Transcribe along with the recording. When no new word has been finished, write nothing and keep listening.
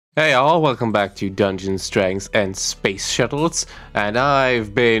Hey all, welcome back to Dungeons, Dragons, and Space Shuttles. And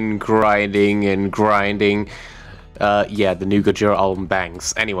I've been grinding and grinding. Yeah, the new Gojira album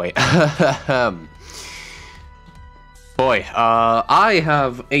bangs. Anyway, boy, I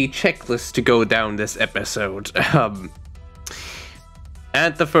have a checklist to go down this episode.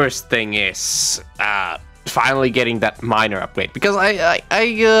 And the first thing is, finally getting that minor upgrade. Because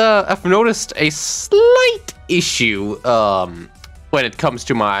I've noticed a slight issue, when it comes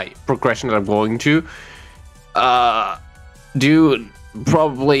to my progression that I'm going to do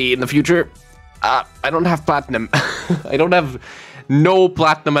probably in the future. I don't have platinum. I don't have no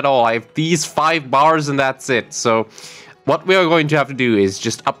platinum at all. I have these 5 bars and that's it. So what we are going to have to do is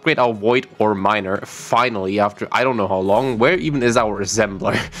just upgrade our void or miner finally after I don't know how long. Where even is our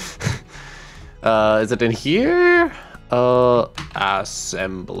assembler? Is it in here? Assembler.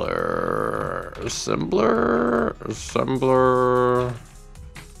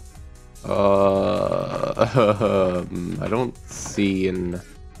 I don't see an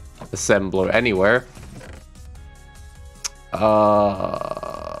assembler anywhere.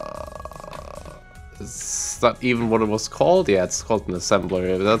 Is that even what it was called? Yeah, it's called an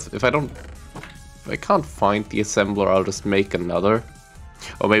assembler. If I can't find the assembler, I'll just make another.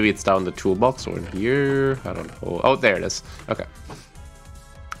 Or maybe it's down the toolbox or in here. I don't know. Oh, there it is. Okay.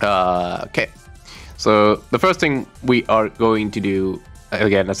 Okay. So the first thing we are going to do,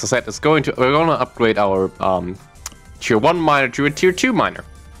 again, as I said, is we're going to upgrade our tier 1 miner to a tier 2 miner.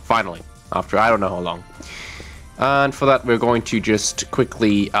 Finally, after I don't know how long. And for that, we're going to just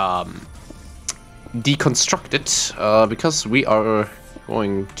quickly deconstruct it because we are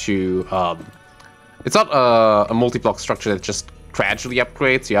going to. It's not a multi-block structure that just gradually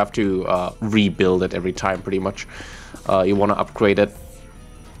upgrades. You have to rebuild it every time pretty much you want to upgrade it.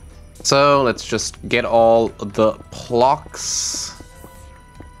 So let's just get all the blocks.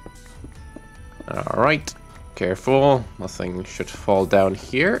 Alright, careful, nothing should fall down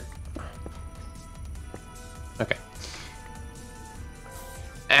here. Okay,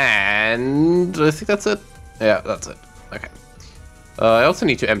 and I think that's it. Yeah, that's it. Okay. I also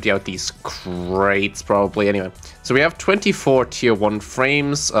need to empty out these crates, probably. Anyway, so we have 24 tier 1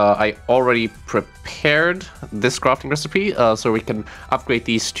 frames. I already prepared this crafting recipe, so we can upgrade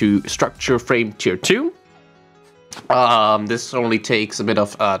these to structure frame tier 2. This only takes a bit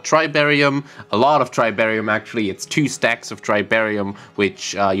of tribarium, a lot of tribarium actually. It's 2 stacks of tribarium,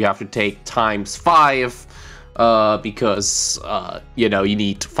 which you have to take times 5. Because you know, you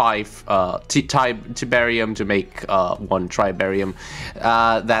need 5 tibarium to make 1 tribarium.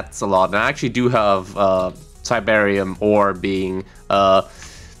 That's a lot, and I actually do have tibarium ore being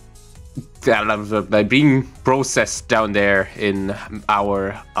processed down there in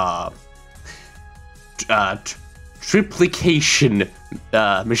our triplication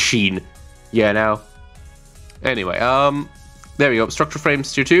machine. Yeah, now. Anyway, there we go. Structure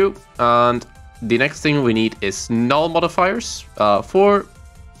frames tier 2, and the next thing we need is null modifiers, 4,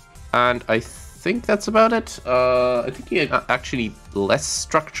 and I think that's about it. I think you actually need less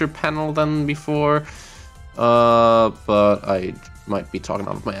structure panel than before, but I might be talking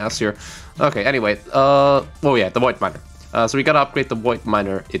out of my ass here. Okay, anyway, oh yeah, the void miner. So we gotta upgrade the void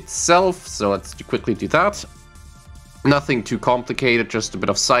miner itself, so let's quickly do that. Nothing too complicated, just a bit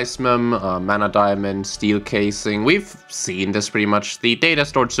of seismum, mana diamond, steel casing. We've seen this pretty much. The data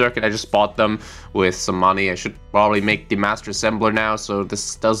storage circuit, I just bought them with some money. I should probably make the master assembler now, so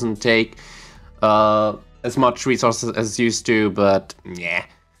this doesn't take as much resources as it used to, but yeah.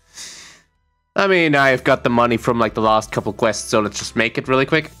 I mean, I've got the money from like the last couple quests, so let's just make it really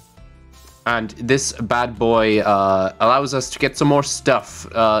quick. And this bad boy allows us to get some more stuff,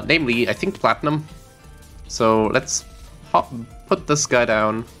 namely, I think platinum. So let's put this guy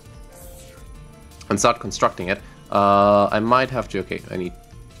down and start constructing it. I might have to, okay, I need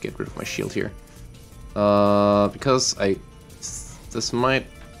to get rid of my shield here. Because I might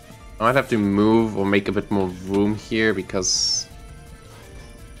have to move or make a bit more room here because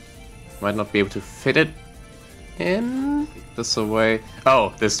I might not be able to fit it in this away.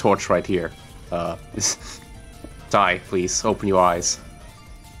 Oh, this torch right here. Die, please, open your eyes.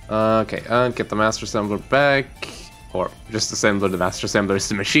 Okay, and get the master assembler back, or just assemble the master assembler as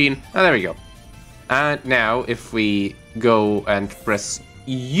the machine, and there we go. And now, if we go and press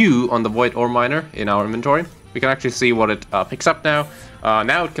U on the void ore miner in our inventory, we can actually see what it picks up now.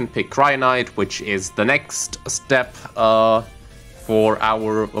 Now it can pick Cryonite, which is the next step for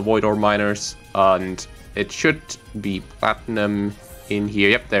our void ore miners, and it should be platinum in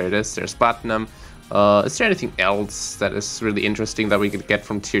here. Yep, there it is, there's platinum. Is there anything else that is really interesting that we could get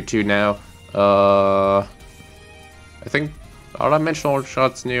from tier 2 now? I think dimensional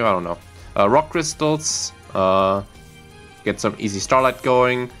shots new? I don't know. Rock crystals. Get some easy starlight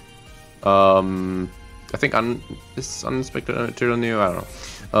going. I think is unexpected material new? I don't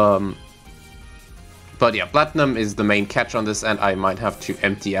know. But yeah, platinum is the main catch on this, and I might have to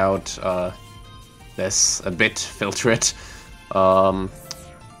empty out this a bit, filter it.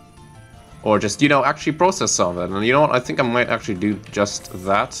 Or just, you know, actually process some of it. And you know what, I think I might actually do just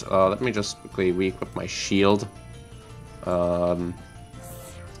that. Let me just quickly re-equip my shield. There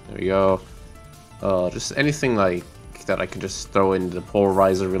we go. Just anything like that I can just throw in the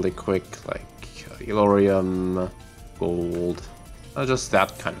polarizer really quick, like Elorium, gold, just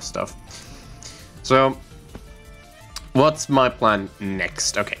that kind of stuff. So, what's my plan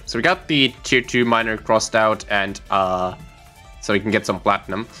next? Okay, so we got the tier 2 miner crossed out, and so we can get some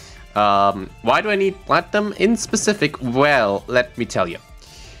platinum. Why do I need platinum in specific? Well, let me tell you.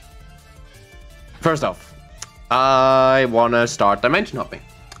 First off, I want to start dimension hopping.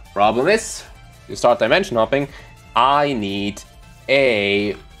 Problem is, to start dimension hopping, I need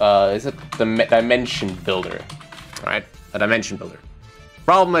a, is it the dimension builder? Right, a dimension builder.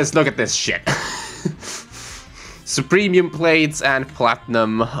 Problem is, look at this shit. Supremium plates and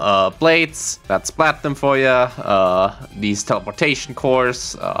platinum plates. That's platinum for you. These teleportation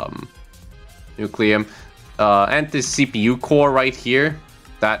cores, nucleum, and this CPU core right here.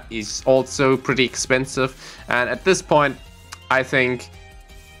 That is also pretty expensive. And at this point, I think,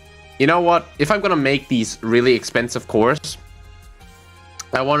 you know what? If I'm gonna make these really expensive cores,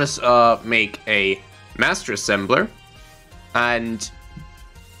 I want to make a master assembler, and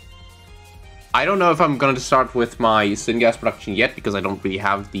I don't know if I'm going to start with my syngas production yet, because I don't really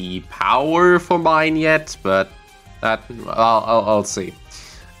have the power for mine yet, but that I'll see.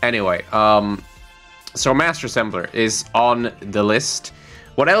 Anyway, so master assembler is on the list.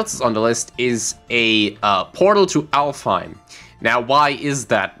 What else is on the list is a portal to Alfheim. Now, why is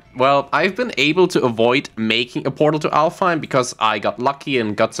that? Well, I've been able to avoid making a portal to Alfheim because I got lucky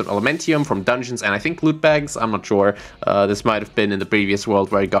and got some Elementium from dungeons and I think loot bags. I'm not sure. This might have been in the previous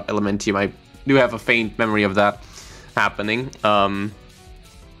world where I got Elementium. I do have a faint memory of that happening.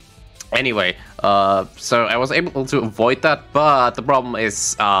 Anyway, so I was able to avoid that, but the problem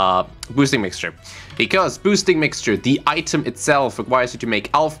is boosting mixture. Because boosting mixture, the item itself requires you to make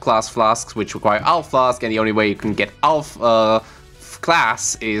Alf class flasks, which require Alf flask, and the only way you can get Alf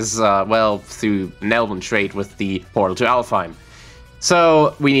class is, well, through an elven trade with the portal to Alfheim.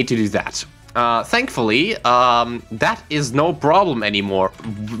 So we need to do that. Thankfully, that is no problem anymore.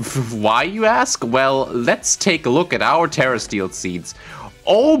 Why, you ask? Well, let's take a look at our Terrasteel seeds.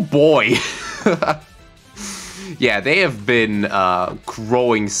 Oh boy! Yeah, they have been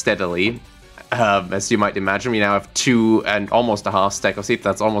growing steadily. As you might imagine, we now have 2 and almost a half stack of seeds.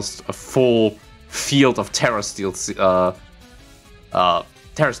 That's almost a full field of Terrasteel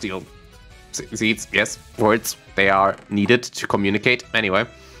seeds. Yes, words. They are needed to communicate. Anyway.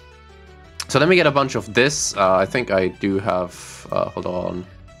 So let me get a bunch of this. I think I do have, hold on,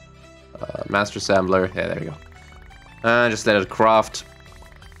 master assembler. Yeah, there we go. And just let it craft.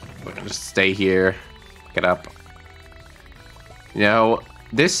 We're gonna just stay here, get up. You know,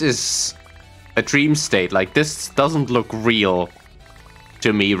 this is a dream state. Like, this doesn't look real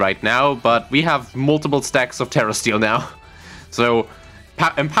to me right now, but we have multiple stacks of Terrasteel now. So,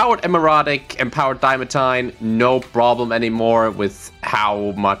 empowered emeradic, empowered diamantine, no problem anymore with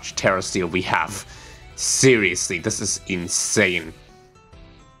how much Terrasteel we have. Seriously, this is insane.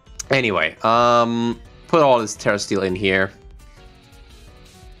 Anyway, put all this Terrasteel in here.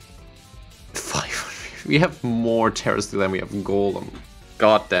 500. We have more Terrasteel than we have gold. I'm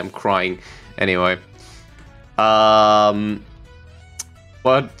goddamn crying. Anyway, also,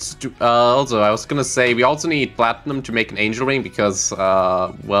 I was gonna say, we also need platinum to make an angel ring because,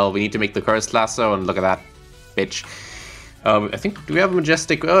 well, we need to make the cursed lasso, and look at that bitch. I think, do we have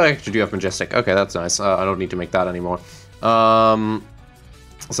majestic? Oh, I actually do have majestic. Okay, that's nice. I don't need to make that anymore. So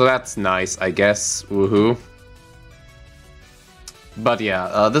that's nice, I guess. Woohoo. But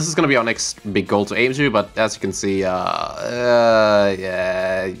yeah, this is gonna be our next big goal to aim to, but as you can see, not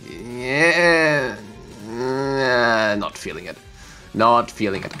feeling it. Not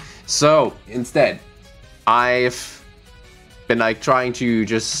feeling it. So, instead, I've been like trying to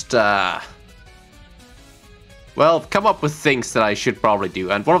just, well, come up with things that I should probably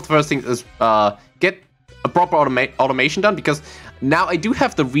do. And one of the first things is get a proper automation done, because now I do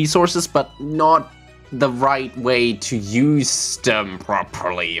have the resources, but not the right way to use them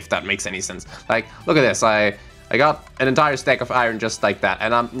properly, if that makes any sense. Like, look at this. I got an entire stack of iron just like that,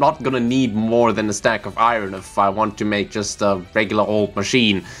 and I'm not gonna need more than a stack of iron if I want to make just a regular old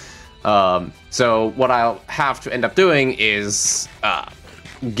machine. So what I'll have to end up doing is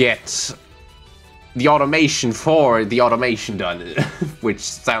get the automation for the automation done, which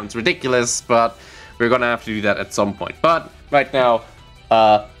sounds ridiculous, but we're gonna have to do that at some point. But right now,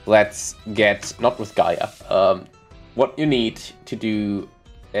 let's get, not with Gaia. What you need to do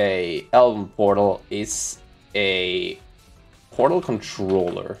a Elven portal is a portal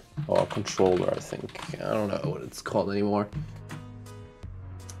controller, or controller, I think. I don't know what it's called anymore.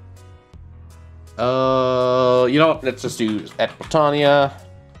 You know what, let's just do at Botania.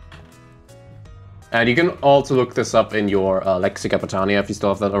 And you can also look this up in your Lexica Botania if you still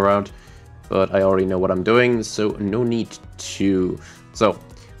have that around. But I already know what I'm doing, so no need to. So,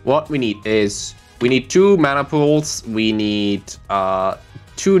 what we need is, we need 2 mana pools, we need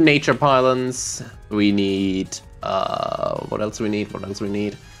 2 nature pylons, we need, what else we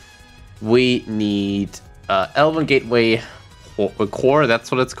need? We need Elven Gateway Core,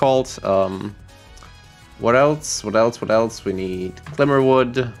 that's what it's called. What else? We need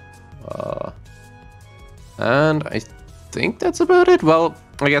Glimmerwood. And I think that's about it. Well,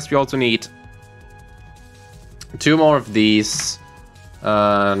 I guess we also need 2 more of these.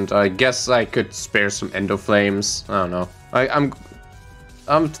 And I guess I could spare some Endoflames. I don't know.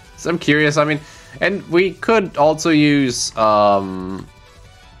 I'm curious. I mean, and we could also use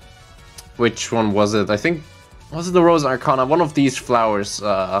which one was it? I think, was it the Rose Arcana? One of these flowers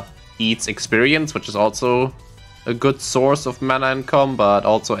eats experience, which is also a good source of mana income, but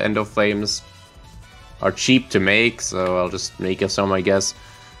also Endoflames are cheap to make, so I'll just make some, I guess.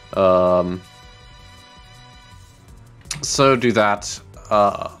 So do that.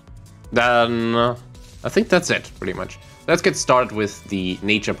 Then I think that's it, pretty much. Let's get started with the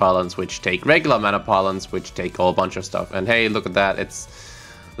nature pylons, which take regular mana pylons, which take a whole bunch of stuff. And hey, look at that, it's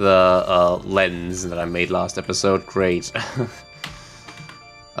the lens that I made last episode. Great.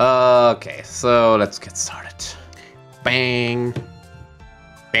 Okay, so let's get started. Bang.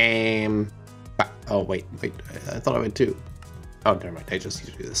 Bam. Oh, wait. I thought I went 2. Oh, never mind. I just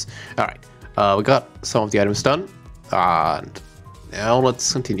need to do this. Alright. We got some of the items done. And now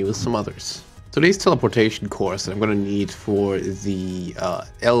let's continue with some others. So these teleportation cores that I'm going to need for the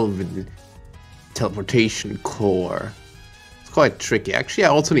Elven teleportation core. It's quite tricky. Actually, I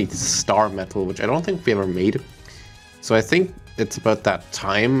also need star metal, which I don't think we ever made. So I think it's about that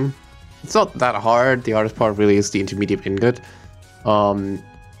time. It's not that hard. The hardest part really is the intermediate ingot.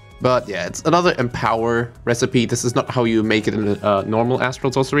 But yeah, it's another empower recipe. This is not how you make it in a normal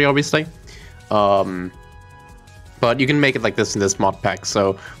astral sorcery, obviously. But you can make it like this in this mod pack.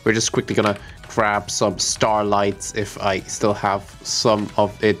 So we're just quickly gonna grab some starlights if I still have some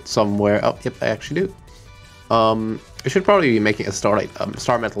of it somewhere. Oh, yep, I actually do. I should probably be making a starlight,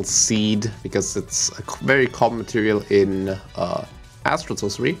 star metal seed, because it's a very common material in astral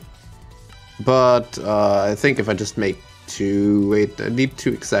sorcery. But I think if I just make 2, wait, I need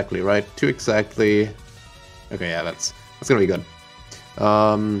 2 exactly, right? 2 exactly. Okay, yeah, that's gonna be good.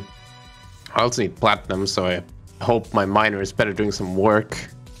 I also need platinum, so I hope my miner is better doing some work.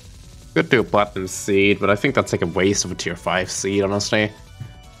 Could do a platinum seed, but I think that's like a waste of a tier 5 seed, honestly.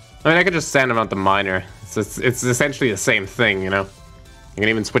 I mean, I could just sand him out the miner. It's essentially the same thing, you know? You can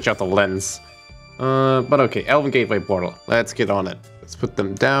even switch out the lens. But okay, Elven Gateway Portal. Let's get on it. Let's put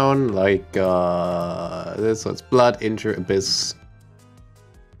them down like this. So it's blood, enter, abyss.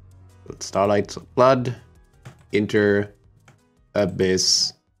 Starlight, so blood, enter,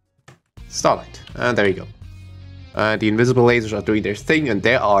 abyss, starlight. And there you go. The invisible lasers are doing their thing, and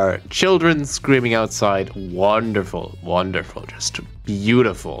there are children screaming outside. Wonderful, wonderful, just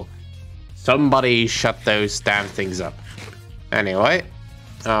beautiful. Somebody shut those damn things up. Anyway,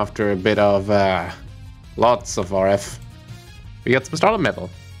 after a bit of lots of RF, we got some starlight metal.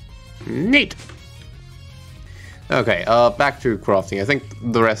 Neat. Okay, back to crafting. I think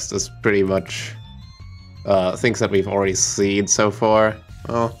the rest is pretty much things that we've already seen so far.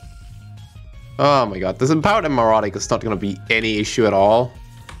 Oh my god, this empowered emeraudic is not going to be any issue at all.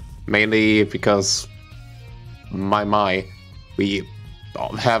 Mainly because, we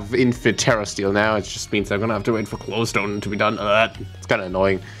have infinite terra steel now. It just means I'm going to have to wait for glowstone to be done. It's kind of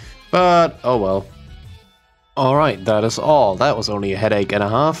annoying. But, oh well. Alright, that is all. That was only a headache and a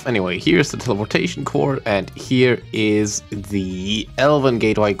half. Anyway, here's the teleportation core, and here is the Elven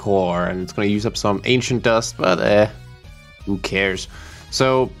Gateway core. And it's going to use up some ancient dust, but who cares?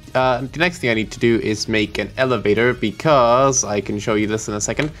 So, the next thing I need to do is make an elevator, because I can show you this in a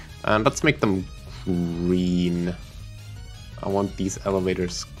second. And let's make them green. I want these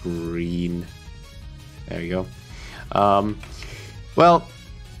elevators green. There you go. Well,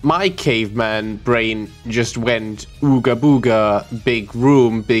 my caveman brain just went ooga booga, big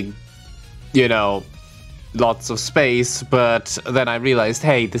room, big you know, lots of space, but then I realized,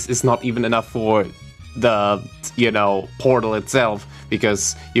 hey, this is not even enough for the, you know, portal itself,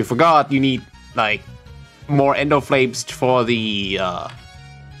 because you forgot you need, like, more endo flames for the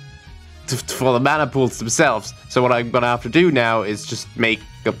mana pools themselves. So what I'm gonna have to do now is just make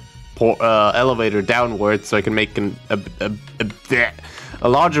a elevator downwards so I can make a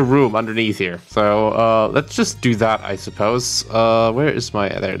larger room underneath here. So let's just do that, I suppose. Where is my...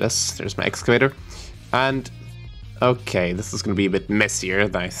 there it is. There's my excavator. And okay, this is gonna be a bit messier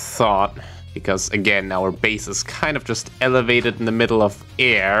than I thought, because again, our base is kind of just elevated in the middle of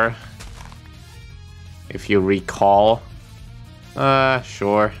air, if you recall.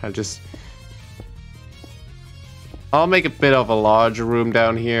 Sure, I'll make a bit of a larger room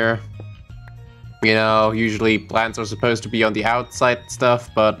down here. You know, usually plants are supposed to be on the outside stuff,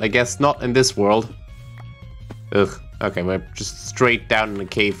 but I guess not in this world. Ugh. Okay, we're just straight down in the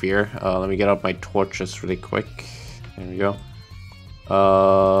cave here. Let me get out my torches really quick. There we go.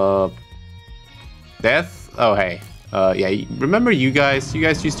 Death? Oh, hey. Yeah, remember you guys? You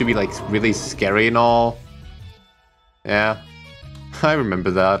guys used to be, like, really scary and all. Yeah. I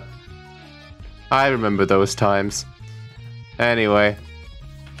remember that. I remember those times. Anyway.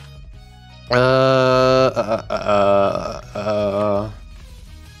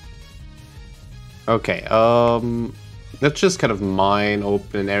 Okay, let's just kind of mine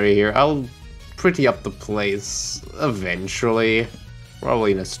open an area here. I'll pretty up the place eventually.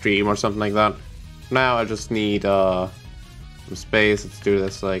 Probably in a stream or something like that. Now I just need, some space. Let's do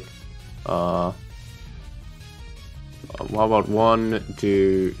this, like, how about 1,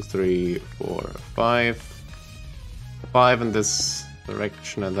 2, 3, 4, 5. 5 in this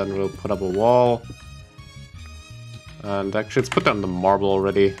direction, and then we'll put up a wall. And actually, let's put down the marble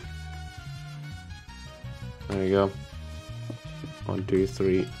already. There you go. 1, 2,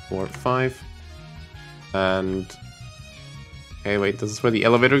 3, 4, 5. And... okay, wait, this is where the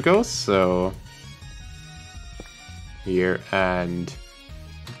elevator goes, so... here and...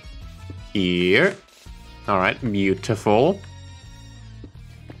 here. Alright, beautiful.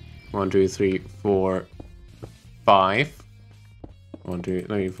 1, 2, 3, 4, 5. 1, 2,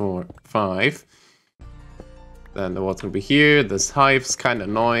 3, 4, 5. Then the wall's gonna be here. This hive's kind of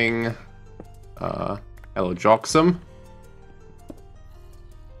annoying. Hello, Joxum.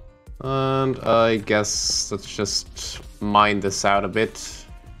 And I guess let's just mine this out a bit.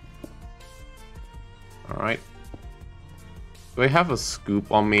 Alright. Do I have a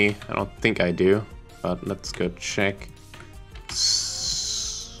scoop on me? I don't think I do, but let's go check.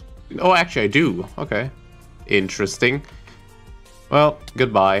 Oh, actually I do. Okay. Interesting. Well,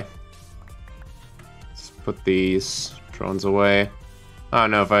 goodbye. Let's put these drones away. I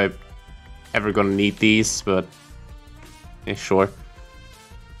don't know if I'm ever gonna need these, but yeah, sure.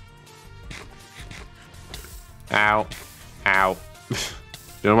 Ow. Ow.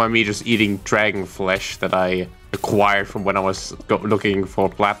 Don't mind me just eating dragon flesh that I acquired from when I was looking for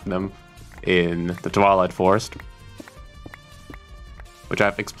platinum in the Twilight Forest. Which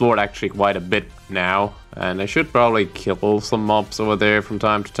I've explored actually quite a bit now. And I should probably kill some mobs over there from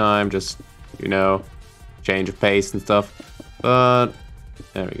time to time. Just, you know, change of pace and stuff. But,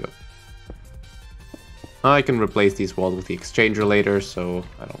 there we go. I can replace these walls with the exchanger later, so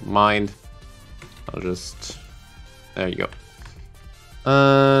I don't mind. I'll just... there you go.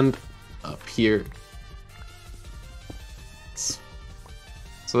 And up here.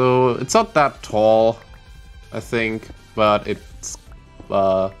 So it's not that tall, I think, but it's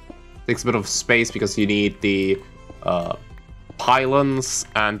takes a bit of space because you need the pylons,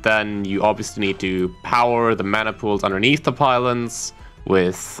 and then you obviously need to power the mana pools underneath the pylons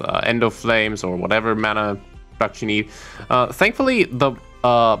with endo flames or whatever mana production you need. Thankfully, the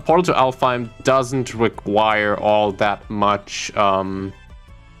portal to Alfheim doesn't require all that much mana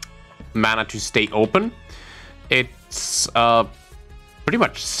to stay open. It's pretty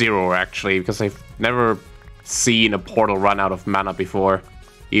much 0 actually, because I've never seen a portal run out of mana before,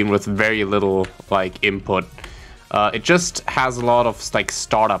 even with very little like input. It just has a lot of like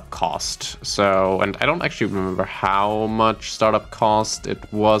startup cost. So, and I don't actually remember how much startup cost it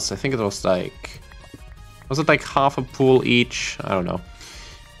was. I think it was like, was it like half a pool each? I don't know.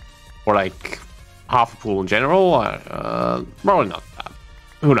 Or like half a pool in general? Probably not that.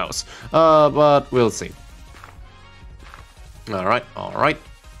 Who knows? But we'll see. Alright, alright.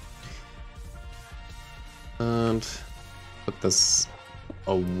 And put this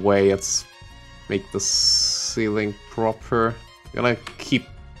away. Let's make the ceiling proper. I'm gonna keep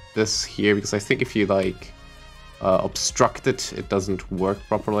this here because I think if you like obstruct it, it doesn't work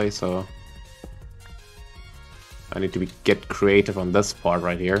properly. So I need to get creative on this part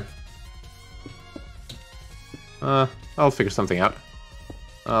right here. I'll figure something out.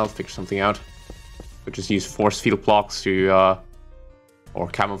 We'll just use force field blocks to, or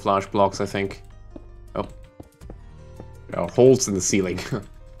camouflage blocks, I think. Oh. There are holes in the ceiling.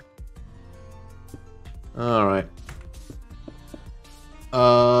 Alright.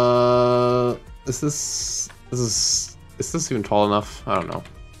 Is this even tall enough? I don't know.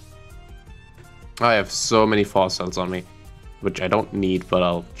 I have so many fossils on me, which I don't need, but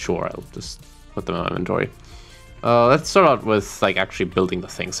I'll just put them in my inventory. Let's start out with like actually building the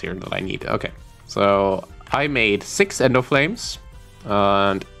things here that I need. Okay, so I made 6 endoflames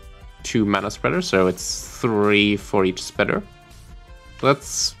and 2 mana spreaders, so it's 3 for each spreader.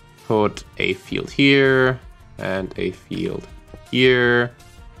 Let's put a field here and a field here.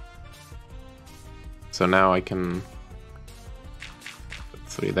 So now I can put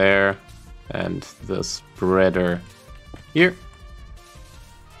 3 there and the spreader here.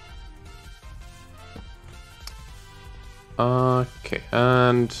 Okay,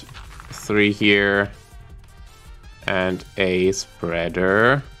 and 3 here and a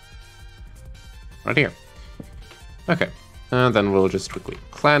spreader right here. Okay, and then we'll just quickly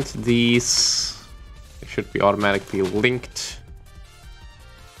plant these. They should be automatically linked.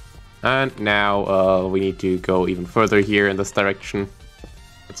 And now we need to go even further here in this direction.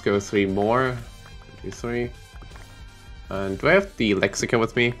 Let's go 3 more. 2, 3. And do I have the Lexica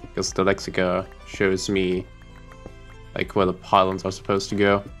with me? Because the Lexica shows me like where the pylons are supposed to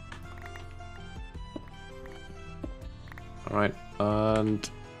go. Alright, and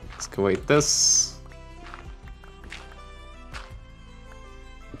let's go wait this.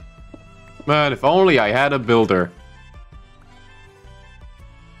 Man, if only I had a builder.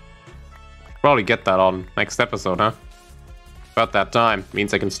 Probably get that on next episode, huh? About that time.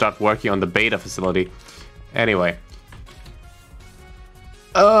 Means I can start working on the beta facility. Anyway.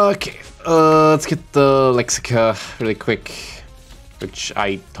 Okay, let's get the Lexica really quick. Which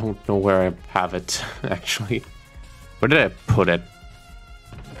I don't know where I have it, actually. Where did I put it?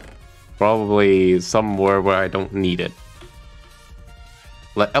 Probably somewhere where I don't need it.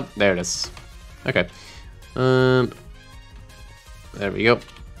 Oh, there it is. Okay. There we go.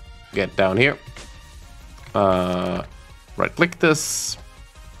 Get down here. Right click this.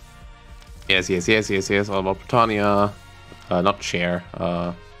 Yes. All about Britannia. Not share.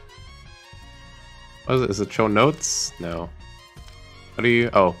 What is it? Is it show notes? No. What do you?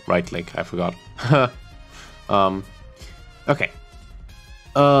 Oh, right click. I forgot. Okay.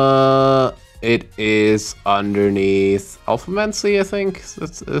 It is underneath Alphamancy, I think.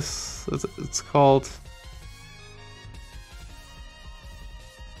 It's called.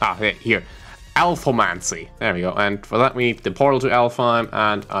 Ah, here. Alphamancy. There we go. And for that we need the portal to Alfheim,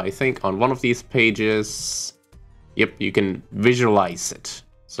 and I think on one of these pages, yep, you can visualize it.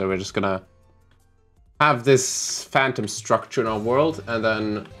 So we're just gonna have this phantom structure in our world, and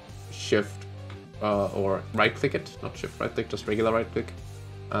then shift or right click it. Not shift right click, just regular right click.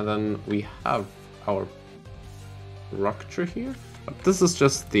 And then we have our structure here. But this is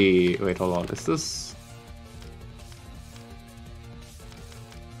just the... Wait, hold on. Is this...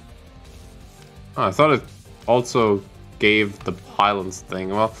 Oh, I thought it also gave the pylons thing.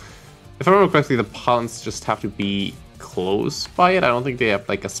 Well, if I remember correctly, the pylons just have to be close by it. I don't think they have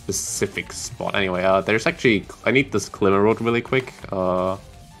like a specific spot. Anyway, there's actually... I need this glimmer road really quick. So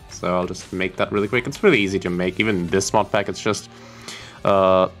I'll just make that really quick. It's really easy to make. Even this mod pack, it's just...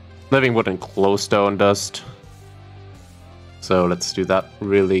 living wood and glowstone dust. So let's do that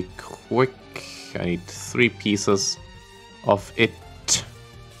really quick. I need 3 pieces of it.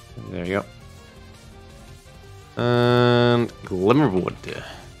 There you go. And glimmerwood.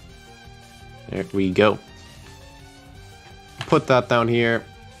 There we go. Put that down here.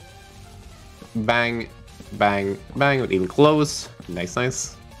 Bang, bang, bang. Even close. Nice,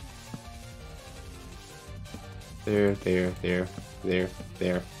 nice. There.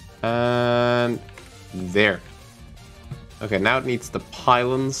 And there. Okay, now it needs the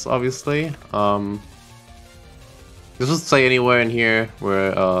pylons, obviously. This doesn't say anywhere in here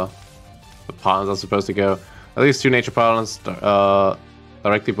where the pylons are supposed to go. At least 2 nature pylons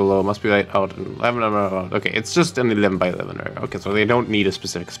directly below. Must be right out in 11. Okay, it's just an 11 by 11 area. Okay, so they don't need a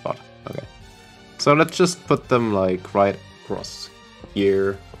specific spot. Okay. So let's just put them like right across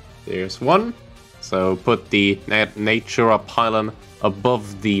here. There's 1. So put the nature pylon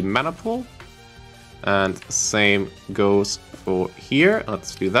above the mana pool. And same goes for here.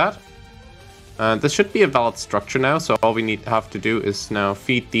 Let's do that. And this should be a valid structure now. So all we have to do is now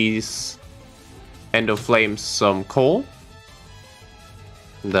feed these endoflames some coal.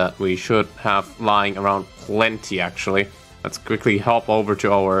 That we should have lying around plenty, actually. Let's quickly hop over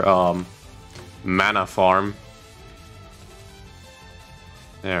to our mana farm.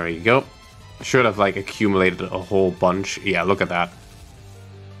 There we go. Should have like accumulated a whole bunch. Yeah, look at that.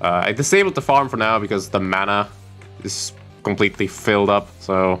 I disabled the farm for now because the mana is completely filled up,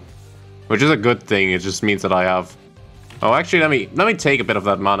 so which is a good thing. It just means that I have. Oh, actually, let me take a bit of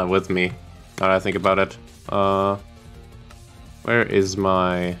that mana with me. Now that I think about it. Where is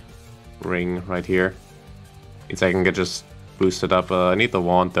my ring? Right here. Means I can get just boosted up. I need the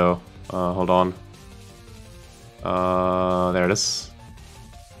wand though. Hold on. There it is.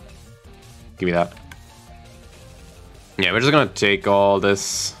 Give me that. Yeah, we're just gonna take all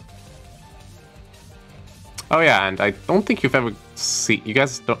this. Oh yeah, and I don't think you've ever seen. You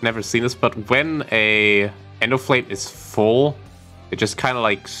guys never seen this, but when a Endoflame is full, it just kind of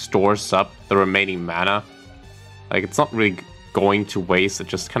like stores up the remaining mana. Like it's not really going to waste. It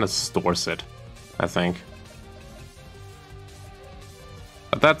just kind of stores it, I think.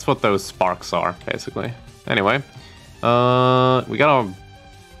 But that's what those sparks are, basically. Anyway, we got our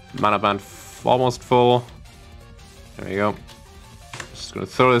mana band almost full. There we go. Just gonna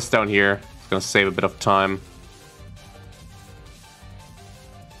throw this down here. It's gonna save a bit of time.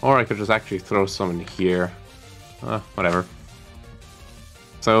 Or I could just actually throw some in here. Whatever.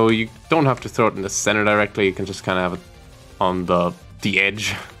 So you don't have to throw it in the center directly. You can just kind of have it on the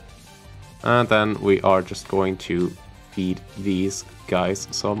edge. And then we are just going to feed these guys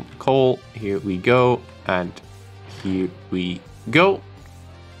some coal. Here we go. And here we go.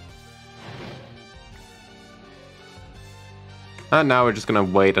 And now we're just gonna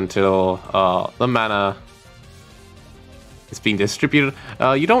wait until the mana is being distributed.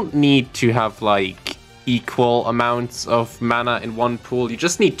 You don't need to have like equal amounts of mana in one pool. You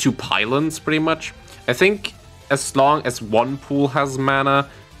just need 2 pylons pretty much. I think as long as one pool has mana,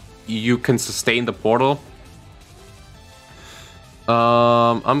 you can sustain the portal.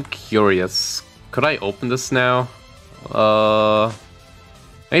 I'm curious. Could I open this now? I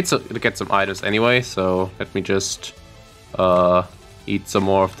need to get some items anyway, so let me just eat some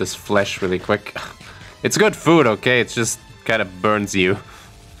more of this flesh really quick. It's good food, okay? It just kind of burns you.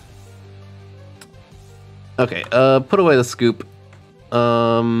 Okay, put away the scoop.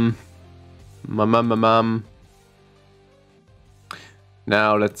 Now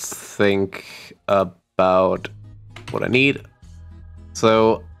let's think about what I need.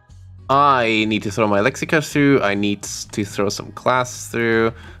 So I need to throw my Lexica through. I need to throw some class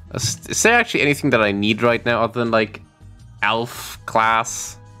through. Is there actually anything that I need right now other than like Elf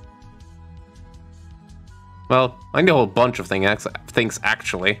class? Well, I need a whole bunch of things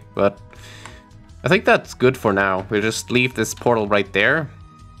actually, but I think that's good for now. We just leave this portal right there.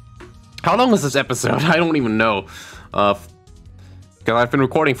 How long is this episode? I don't even know. Because I've been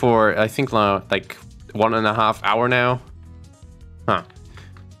recording for, I think, like 1.5 hours now. Huh.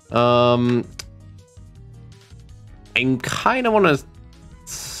 I kind of want to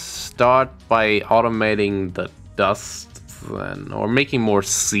start by automating the dust then, or making more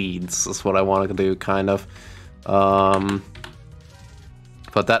seeds is what I want to do, kind of.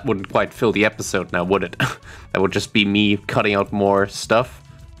 But that wouldn't quite fill the episode now, would it? That would just be me cutting out more stuff.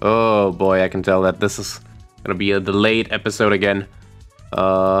 Oh boy, I can tell that this is gonna be a delayed episode again.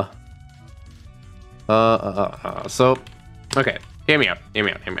 So, okay, hear me out.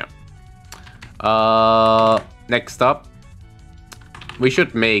 Next up, we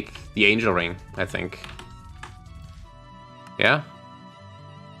should make the angel ring, I think. Yeah?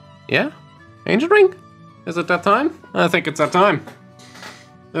 Yeah? Angel ring? Is it that time? I think it's that time.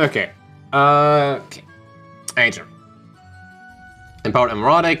 Okay. Okay. Angel. Empowered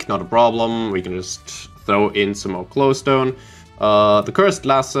Emeraudic, not a problem. We can just throw in some more glowstone. The cursed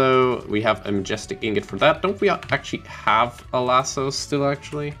lasso, we have a majestic ingot for that. Don't we actually have a lasso still,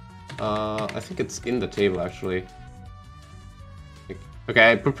 actually? I think it's in the table, actually.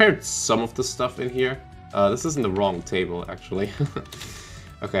 Okay, I prepared some of the stuff in here. This is in the wrong table, actually.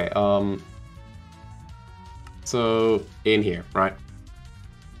 Okay, so in here, right?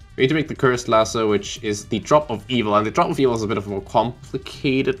 We need to make the cursed lasso, which is the drop of evil, and the drop of evil is a bit of a more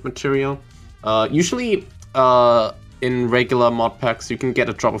complicated material. Usually, in regular mod packs, you can get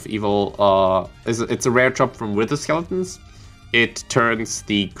a drop of evil. It's a rare drop from wither skeletons. It turns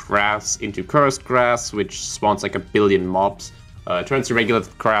the grass into cursed grass, which spawns like 1 billion mobs. It turns the regular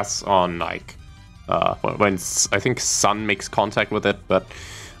grass on like when I think sun makes contact with it, but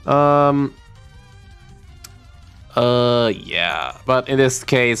yeah. But in this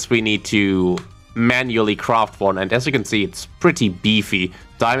case, we need to manually craft one, and as you can see, it's pretty beefy.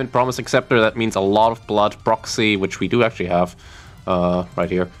 Diamond Promise Acceptor, that means a lot of blood. Proxy, which we do actually have right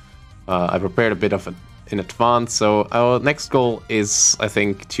here. I prepared a bit of it in advance, so our next goal is, I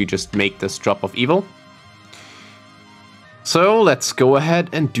think, to just make this drop of evil. So let's go ahead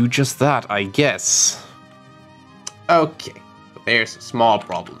and do just that, I guess. Okay, but there's a small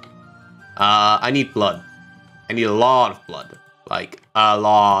problem. I need blood. I need a lot of blood. Like, a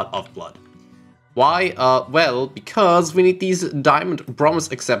lot of blood. Why? Well, because we need these diamond promise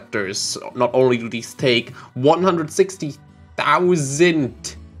acceptors. Not only do these take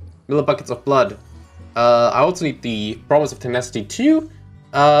 160,000 millibuckets of blood, I also need the promise of Tenacity II,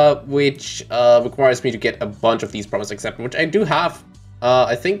 which requires me to get a bunch of these promise acceptors, which I do have.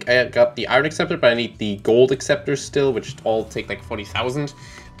 I think I got the iron acceptor, but I need the gold acceptors still, which all take like 40,000.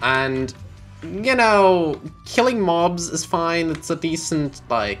 And, you know, killing mobs is fine. It's a decent,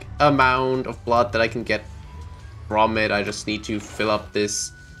 like, amount of blood that I can get from it. I just need to fill up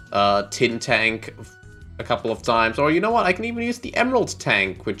this tin tank a couple of times. Or, you know what, I can even use the emerald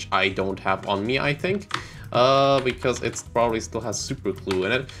tank, which I don't have on me, I think. Because it probably still has super glue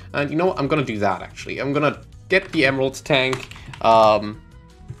in it. And you know what, I'm gonna do that, actually. I'm gonna get the emerald tank.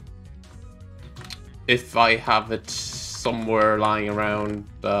 If I have it somewhere lying around,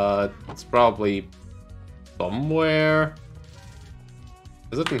 it's probably somewhere.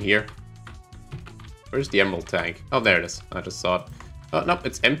 Is it in here? Where's the emerald tank? Oh, there it is. I just saw it. Oh, no,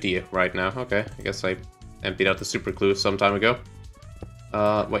 it's empty right now. Okay, I guess I emptied out the super glue some time ago.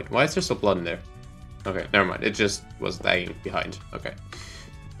 Wait, why is there still blood in there? Okay, never mind. It just was lagging behind. Okay.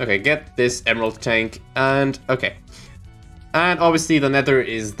 Okay, get this emerald tank, and okay. And obviously the nether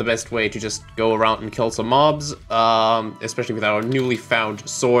is the best way to just go around and kill some mobs, especially with our newly found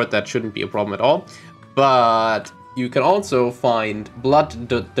sword. That shouldn't be a problem at all. But you can also find blood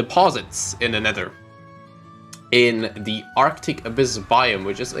deposits in the nether, in the Arctic Abyss biome,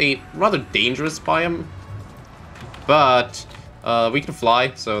 which is a rather dangerous biome. But we can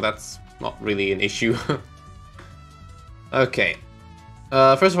fly, so that's not really an issue. Okay.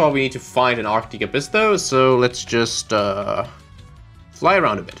 First of all, we need to find an Arctic Abyss, though, so let's just fly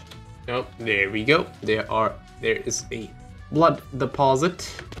around a bit. Oh, there we go. There is a blood deposit,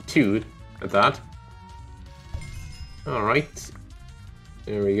 too, at that. Alright.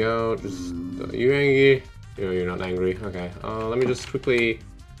 There we go. Just, are you angry? No, you're not angry. Okay, let me just quickly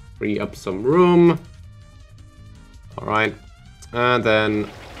free up some room. Alright. And then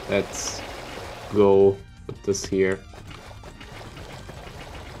let's go put this here.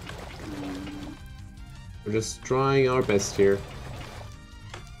 We're just trying our best here.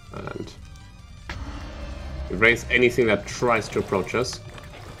 And erase anything that tries to approach us.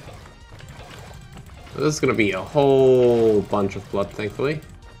 This is gonna be a whole bunch of blood, thankfully.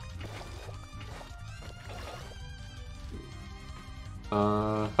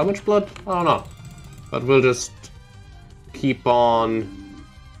 How much blood? I don't know. But we'll just keep on.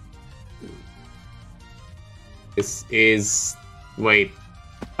 This is... Wait.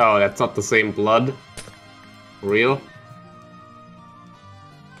 Oh, that's not the same blood? For real?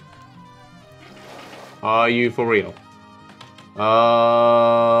 Are you for real? Hold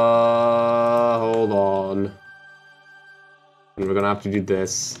on. And we're gonna have to do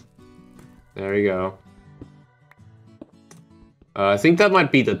this. There we go. I think that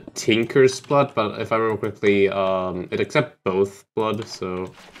might be the Tinker's blood, but if I remember correctly, it accepts both blood, so...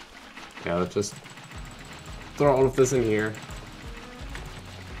 Yeah, let's just throw all of this in here.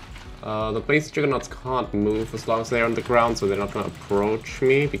 The base juggernauts can't move as long as they're on the ground, so they're not gonna approach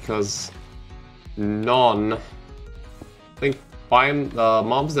me, because I think biome,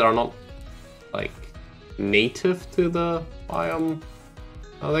 mobs that are not, like, native to the biome,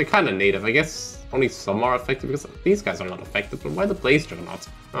 they're kind of native. I guess only some are affected, because these guys are not affected, but why the blaze juggernauts?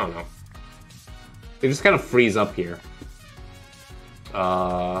 I don't know. They just kind of freeze up here.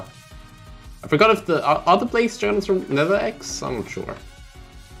 I forgot if are the blaze juggernauts from Nether X? I'm not sure.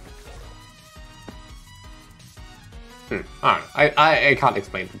 I can't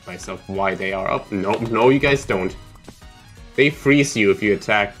explain to myself why they are up. No, you guys don't. They freeze you if you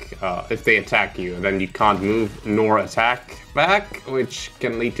attack, if they attack you, and then you can't move nor attack back, which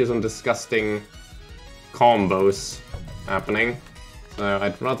can lead to some disgusting combos happening. So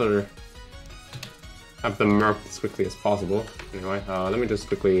I'd rather have them murked as quickly as possible. Anyway, let me just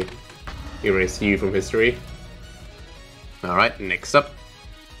quickly erase you from history. Alright, next up.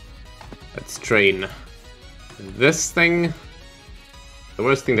 Let's train this thing. The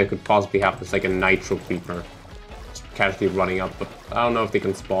worst thing that could possibly happen is like a nitro creeper just casually running up, but I don't know if they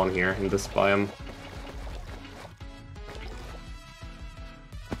can spawn here in this biome.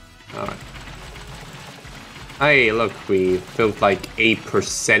 Alright. Hey, look, we filled like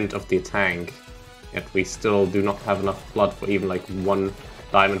 8% of the tank, yet we still do not have enough blood for even like one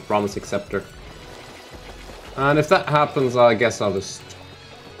diamond promise acceptor. And if that happens, I guess I'll just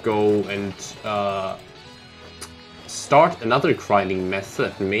go and start another grinding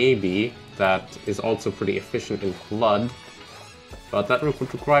method, maybe, that is also pretty efficient in blood. But that would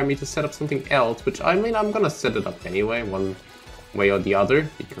require me to set up something else, which I mean, I'm gonna set it up anyway, one way or the other,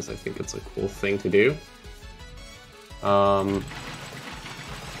 because I think it's a cool thing to do. Come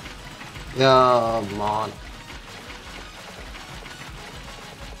on.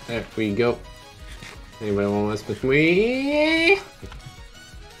 There we go. Anybody want to mess with me?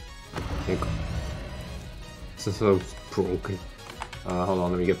 Okay. This is so broken. Hold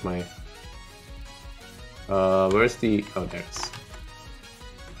on, let me get my... where's the... oh, there it is.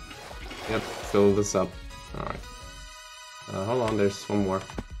 Yep, fill this up. Alright. Hold on, there's one more.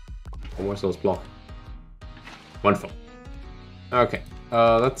 One more soul's block. Wonderful. Okay,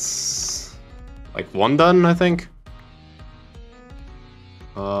 that's... like one done, I think.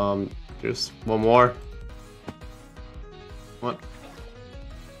 Just one more. What?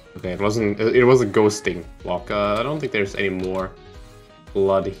 Okay, it was a ghosting block. I don't think there's any more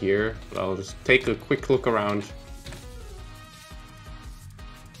blood here, but I'll just take a quick look around.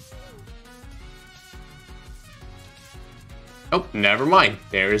 Oh, never mind.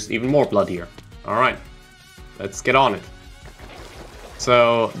 There's even more blood here. Alright, let's get on it.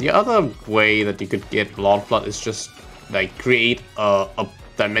 So, the other way that you could get a lot of blood is just, like, create a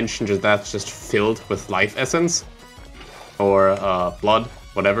dimension that's just filled with life essence. Or, blood,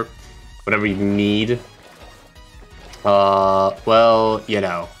 whatever. Whatever you need. Well, you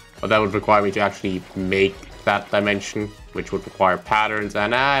know. But that would require me to actually make that dimension, which would require patterns,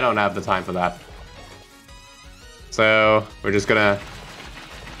 and I don't have the time for that. So, we're just gonna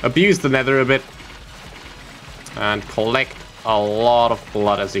abuse the nether a bit. And collect a lot of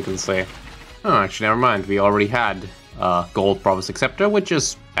blood, as you can see. Oh, actually, never mind. We already had gold promise acceptor, which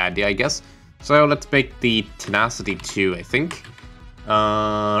is handy, I guess. So let's make the Tenacity II, I think.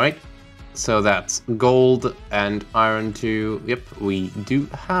 Right. So that's gold and iron 2. Yep, we do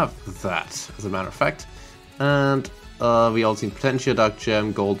have that, as a matter of fact. And we also need Potentia, Dark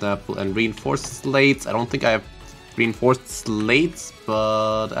Gem, Gold Apple, and Reinforced Slates. I don't think I have Reinforced Slates,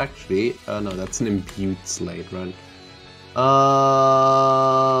 but actually, no, that's an Imbued Slate, right?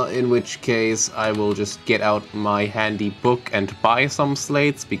 In which case I will just get out my handy book and buy some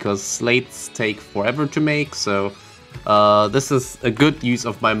slates, because slates take forever to make, so this is a good use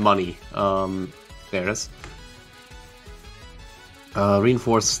of my money. There it is.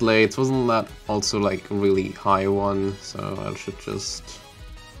 Reinforced slates, wasn't that also like a really high one? So I should just...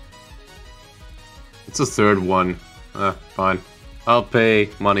 it's a third one. Fine. I'll pay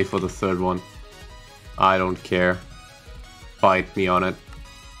money for the third one. I don't care. Fight me on it.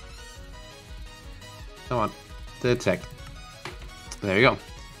 Come on. Detect. There you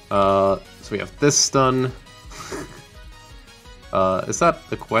go. So we have this done. Is that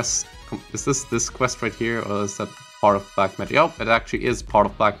the quest? Is this quest right here, or is that part of black magic? Oh, it actually is part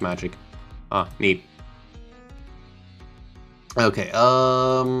of black magic. Ah, neat. Okay,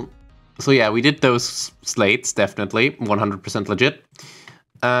 so yeah, we did those slates, definitely. 100% legit.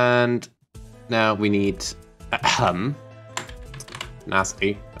 And now we need...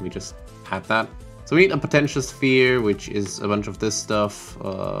 nasty. Let me just add that. So we need a potential sphere, which is a bunch of this stuff,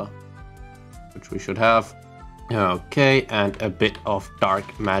 which we should have. Okay, and a bit of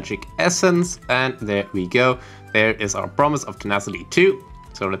dark magic essence, and there we go. There is our promise of Tenacity II.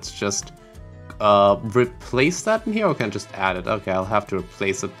 So let's just replace that in here, or can I just add it? Okay, I'll have to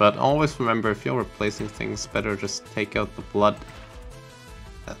replace it, but always remember, if you're replacing things, better just take out the blood.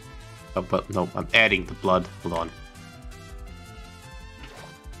 Oh, but no, I'm adding the blood. Hold on.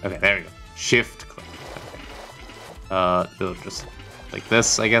 Okay, there we go. Shift click. Okay. Just like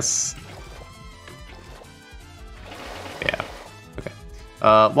this, I guess. Yeah. Okay.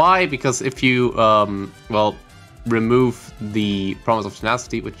 Why? Because if you well, remove the promise of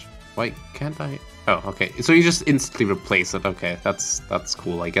tenacity, which why can't I? Oh, okay. So you just instantly replace it. Okay, that's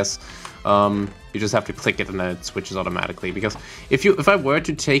cool, I guess. You just have to click it and then it switches automatically. Because if I were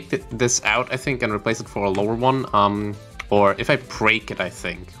to take this out, I think, and replace it for a lower one, or if I break it, I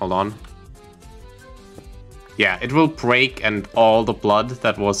think. Hold on. Yeah, it will break, and all the blood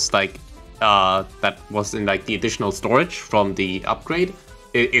that was like that was in like the additional storage from the upgrade,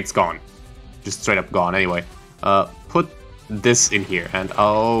 it's gone. Just straight up gone. Anyway, put this in here, and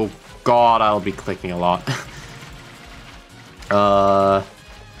oh god, I'll be clicking a lot.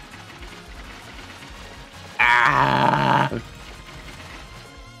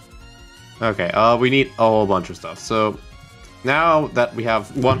 Okay, we need a whole bunch of stuff. So now that we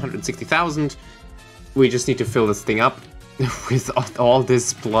have 160,000, we just need to fill this thing up with all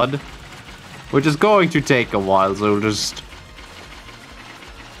this blood, which is going to take a while, so just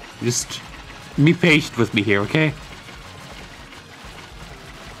be patient with me here, okay?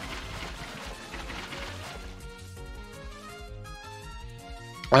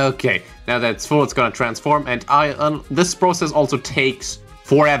 Okay, now that it's full, it's gonna transform, and this process also takes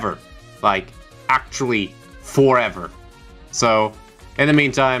forever. Like, actually forever. So, in the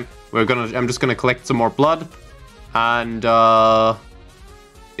meantime, I'm just gonna collect some more blood, and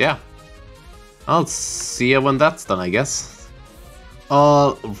yeah. I'll see you when that's done, I guess.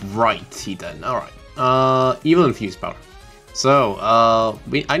 Alrighty then, alright. Evil infused powder. So,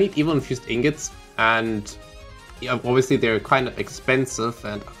 I need evil infused ingots, and yeah, obviously they're kind of expensive,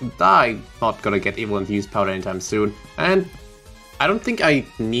 and I'm not gonna get evil infused powder anytime soon. And I don't think I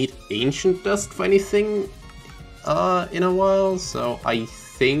need ancient dust for anything in a while, so I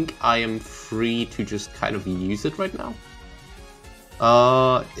think I am free to just kind of use it right now.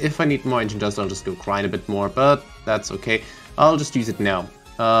 If I need more ancient dust, I'll just go grind a bit more, but that's okay. I'll just use it now.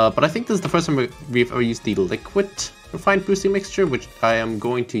 But I think this is the first time we've ever used the liquid refined boosting mixture, which I am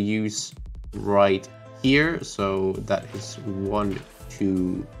going to use right here. So that is 1,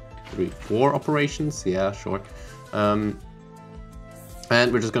 2, 3, 4 operations. Yeah, sure. And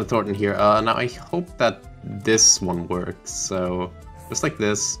we're just gonna throw it in here. Now I hope that this one works. So just like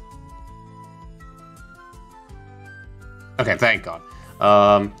this. Okay, thank God.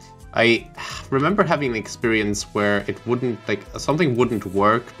 I remember having an experience where it wouldn't, like, something wouldn't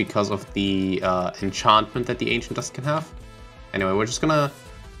work because of the enchantment that the ancient dust can have. Anyway, we're just gonna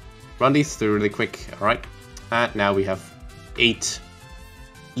run these through really quick. Alright, and now we have 8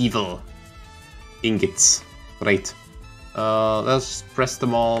 evil ingots. Great. Let's press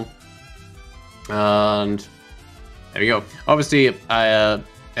them all, and there we go. Obviously, I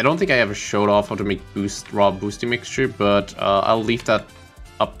don't think I ever showed off how to make raw boosting mixture, but I'll leave that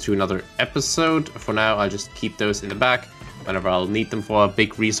up to another episode. For now, I'll just keep those in the back whenever I'll need them for a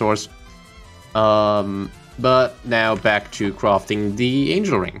big resource. But now back to crafting the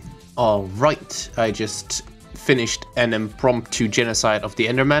angel ring. Alright, I just finished an impromptu genocide of the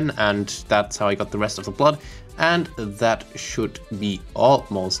Enderman, and that's how I got the rest of the blood. And that should be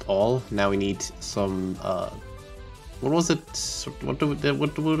almost all. Now we need some what was it? What do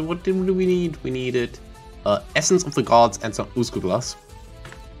we need? We needed Essence of the Gods and some Usko glass.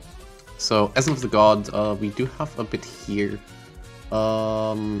 So Essence of the Gods, we do have a bit here,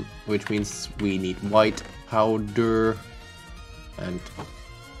 which means we need white powder and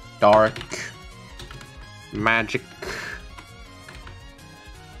dark magic.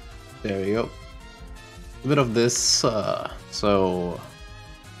 There we go. A bit of this, so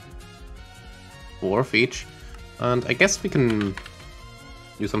 4 of each. And I guess we can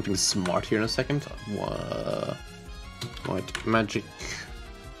do something smart here in a second. White magic.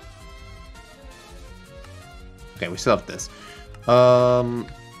 Okay, we still have this.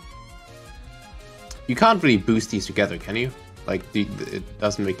 You can't really boost these together, can you? Like, it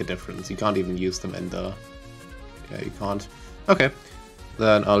doesn't make a difference. You can't even use them in the... Yeah, you can't. Okay,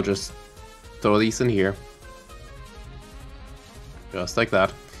 then I'll just throw these in here. Just like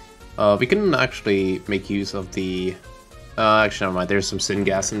that. We can actually make use of the... actually, never mind. There's some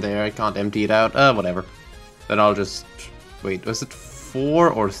syngas in there. I can't empty it out. Whatever. Then I'll just... Wait, was it 4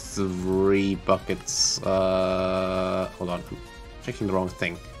 or 3 buckets? Hold on. I'm checking the wrong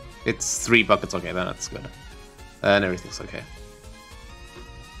thing. It's 3 buckets. Okay, then that's good. And everything's okay.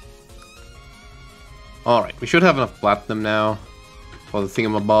 Alright, we should have enough platinum now for the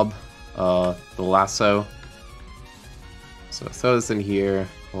thingamabob. The lasso. So throw this in here.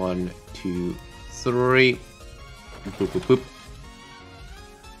 1, 2, 3. Boop, boop, boop.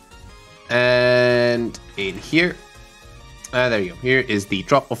 And in here. There you go. Here is the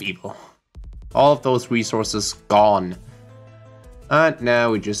drop of evil. All of those resources gone. And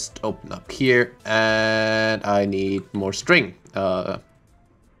now we just open up here. And I need more string. There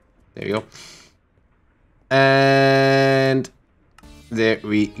you go. And there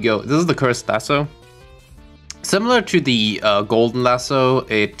we go. This is the cursed lasso. Similar to the golden lasso,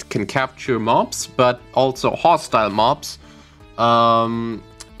 it can capture mobs, but also hostile mobs.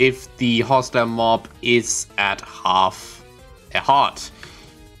 If the hostile mob is at half a heart.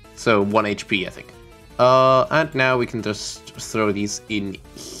 So 1 HP, I think. And now we can just throw these in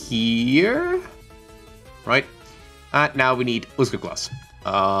here. Right? And now we need Usko glass.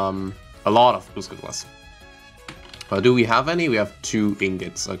 A lot of Usko glass. Do we have any? We have 2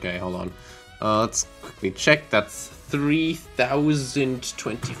 ingots. Okay, hold on. Let's quickly check. That's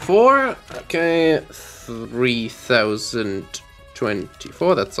 3024. Okay,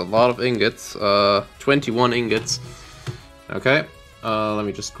 3024. That's a lot of ingots. 21 ingots. Okay. Let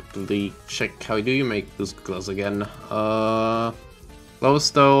me just quickly check. How do you make those glass again?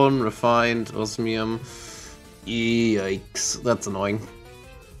 Glowstone, refined, osmium. Yikes, that's annoying.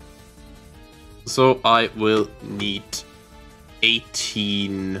 So I will need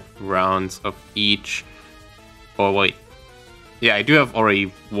 18 rounds of each. Oh, wait. Yeah, I do have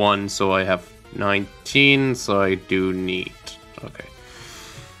already 1, so I have 19, so I do need... Okay.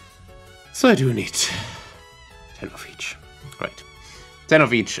 So I do need 10 of each. Right. 10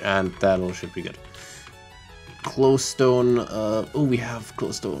 of each, and that all should be good. Glowstone. Oh, we have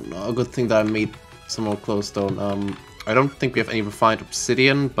glowstone. A good thing that I made some more glowstone. I don't think we have any refined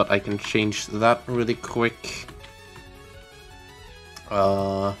obsidian, but I can change that really quick.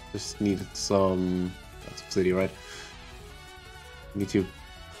 Just needed some... That's obsidian, right? Need to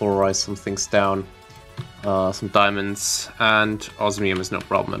polarize some things down. Some diamonds, and osmium is no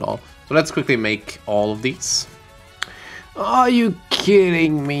problem at all. So let's quickly make all of these. Are you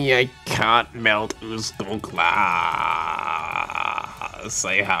kidding me? I can't melt Oostone glass.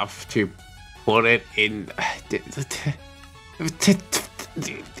 I have to put it in...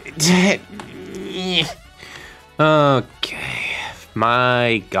 Okay.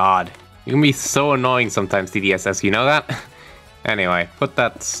 My god. You can be so annoying sometimes, TDSS, you know that? Anyway, put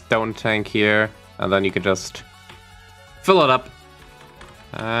that stone tank here, and then you can just fill it up.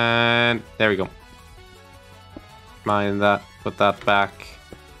 And there we go. Mine that, put that back,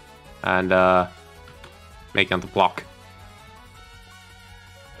 and make it on the block.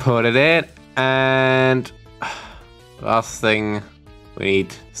 Put it in, and last thing we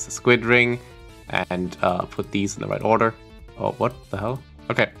need is the squid ring, and put these in the right order. Oh, what the hell?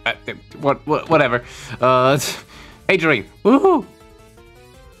 Okay, whatever. Age ring, woohoo!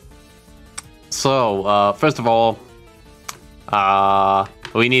 So, first of all,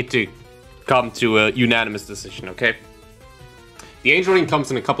 we need to come to a unanimous decision, okay? The angel ring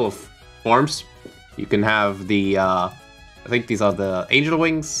comes in a couple of forms. You can have the, I think these are the angel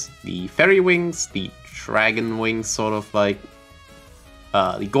wings, the fairy wings, the dragon wings, sort of like,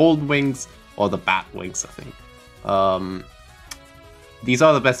 the gold wings, or the bat wings, I think. These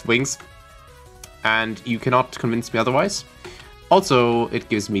are the best wings, and you cannot convince me otherwise. Also, it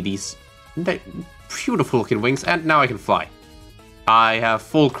gives me these beautiful looking wings, and now I can fly. I have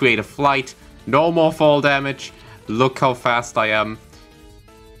full creative flight, no more fall damage. Look how fast I am.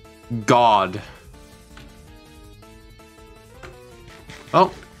 God.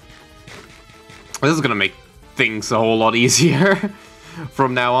 Well, this is gonna make things a whole lot easier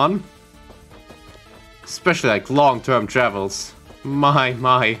from now on. Especially like long-term travels.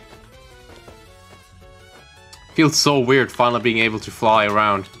 My. Feels so weird finally being able to fly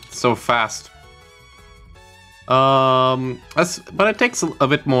around so fast. But it takes a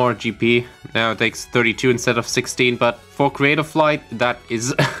bit more GP. Now it takes 32 instead of 16, but for creative flight, that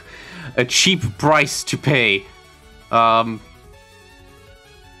is a cheap price to pay.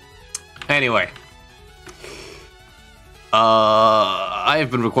 Anyway. I have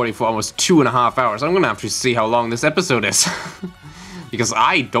been recording for almost 2.5 hours. I'm gonna have to see how long this episode is. Because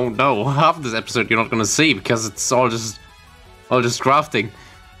I don't know. Half of this episode you're not gonna see because it's all just crafting.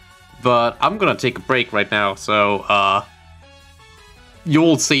 But I'm gonna take a break right now, so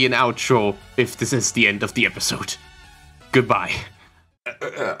you'll see an outro if this is the end of the episode. Goodbye.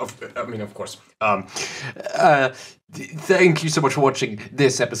 I mean, of course. Thank you so much for watching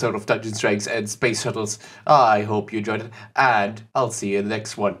this episode of Dungeons, Dragons, and Space Shuttles. I hope you enjoyed it, and I'll see you in the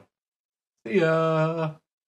next one. See ya!